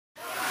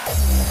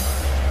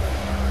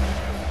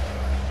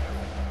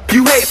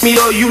You hate me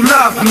or you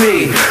love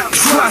me.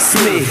 Trust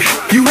me.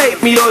 You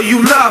hate me or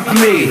you love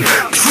me.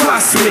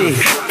 Trust me.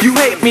 You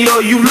hate me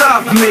or you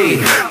love me.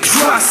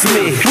 Trust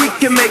me. We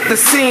can make the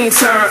scene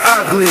turn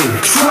ugly.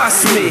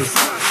 Trust me.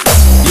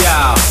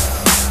 Yo,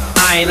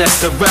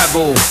 INS the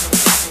rebel,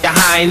 Your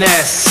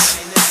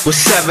Highness, with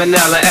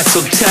 7L and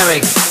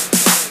esoteric,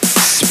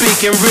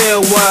 speaking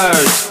real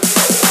words.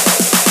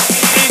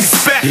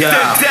 Inspect the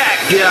deck.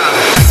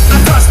 I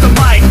touch the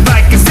mic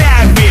like a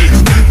savage.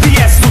 The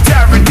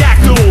esoteric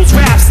dactyls,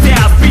 rap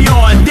styles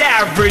beyond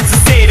average, to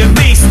say the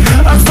least.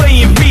 I'm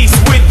slaying beasts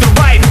with the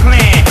right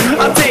plan.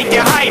 I'll take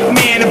your hype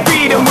man and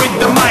beat him with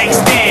the mic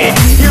stand.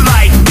 You're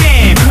like,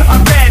 damn, I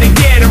better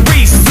get a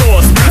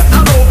resource.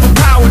 I'll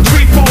overpower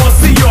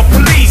 3/4 of your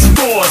police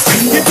force.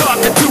 You're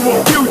talking to a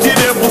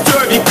fugitive, will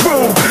serve your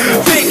crew.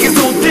 Thinkers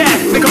on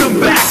death, they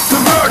come back to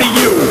murder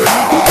you.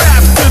 Who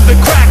raps to the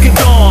crack of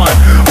dawn?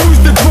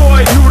 Who's the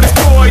droid who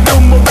destroyed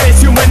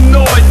numerous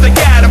humanoids? They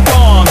got a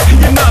bomb.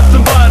 You're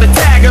nothing but a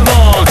tag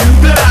along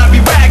that I'll be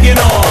ragging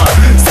on.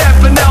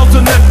 7L's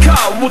on the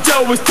cut, while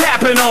Joe is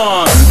tapping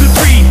on the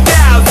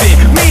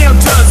 3000. Me, I'm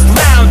just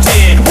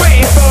lounging,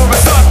 waiting for a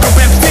sucker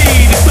MC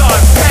to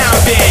start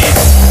pounding.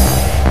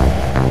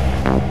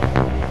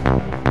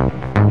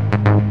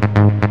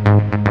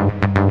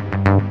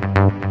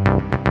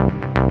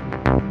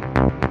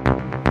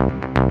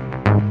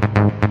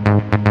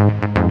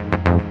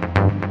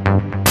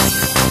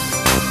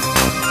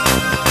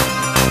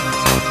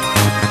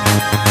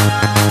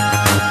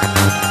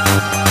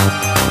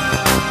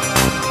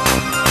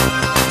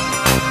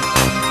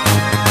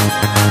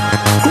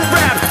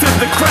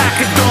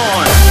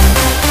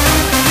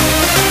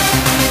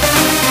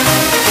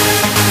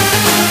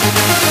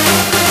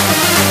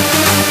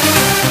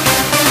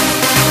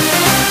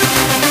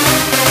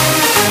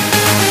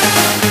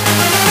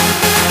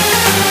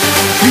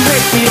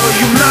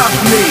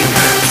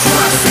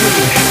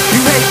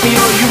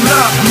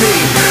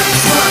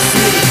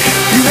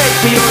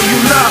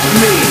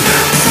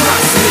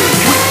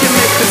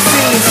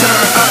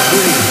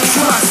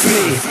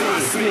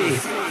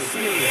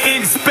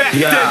 Inspect the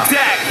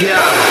deck.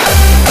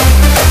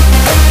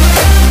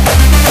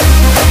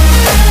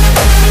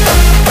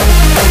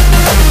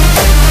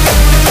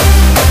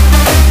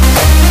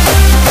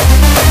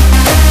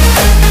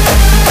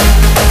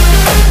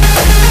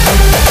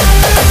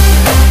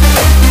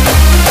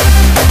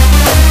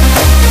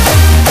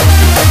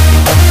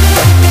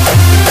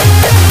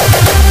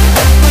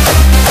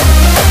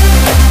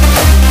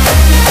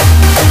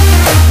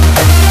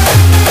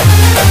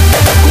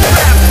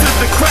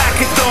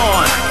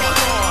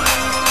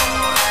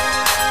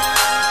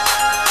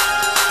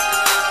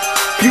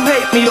 You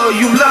hate me or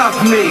you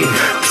love me.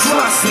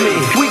 Trust me.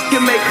 We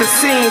can make the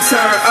scene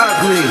turn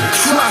ugly.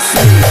 Trust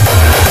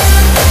me.